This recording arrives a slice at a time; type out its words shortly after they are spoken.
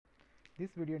This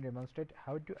video demonstrates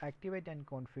how to activate and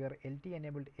configure LTE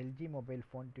enabled LG mobile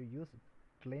phone to use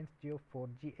Reliance Jio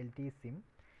 4G LTE SIM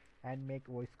and make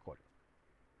voice call.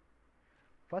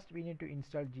 First, we need to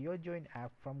install Jio Join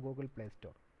App from Google Play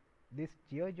Store. This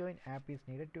Jio Join App is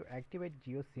needed to activate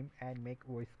Jio Sim and make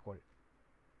voice call.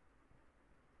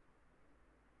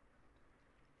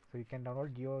 So you can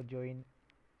download Jio Join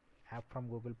App from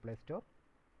Google Play Store.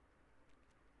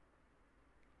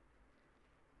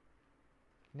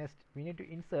 Next, we need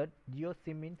to insert Jio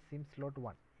Sim in SIM slot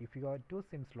 1. If you have two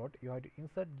SIM slot, you have to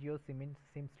insert Jio Sim in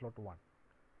SIM slot 1.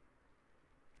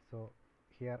 So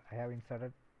here I have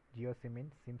inserted Jio Sim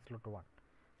in SIM slot 1.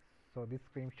 So this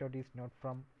screenshot is not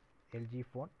from LG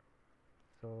phone.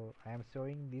 So I am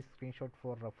showing this screenshot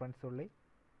for reference only.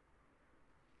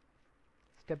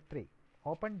 Step 3.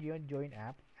 Open Jio Join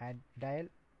app and dial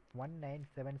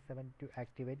 1977 to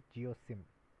activate Jio Sim.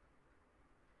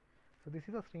 So this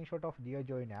is a screenshot of Jio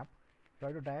Join app. You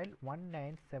have to dial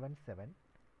 1977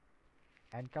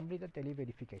 and complete the tele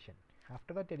verification.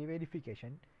 After the tele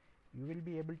verification, you will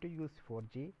be able to use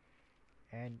 4G,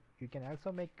 and you can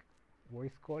also make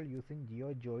voice call using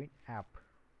Jio Join app.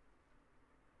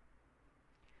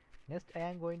 Next, I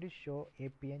am going to show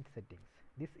APN settings.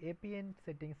 This APN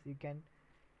settings you can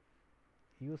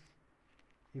use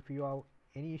if you have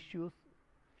any issues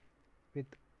with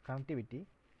connectivity.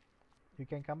 You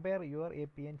can compare your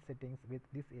APN settings with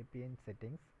this APN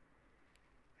settings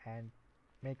and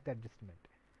make the adjustment.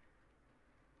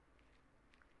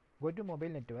 Go to mobile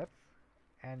networks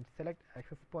and select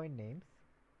access point names.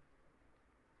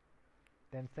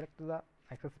 Then select the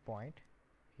access point.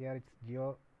 Here it's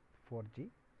Jio 4G.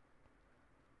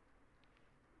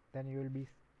 Then you will be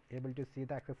able to see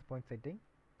the access point setting.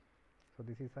 So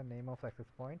this is the name of access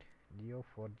point, Jio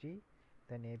 4G.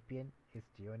 Then APN is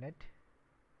JioNet.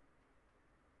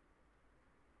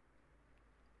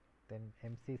 Then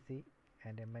MCC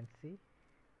and MNC.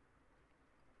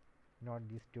 Not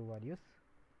these two values.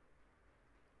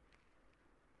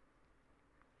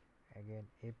 Again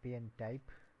APN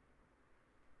type.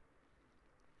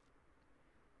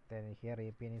 Then here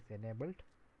APN is enabled.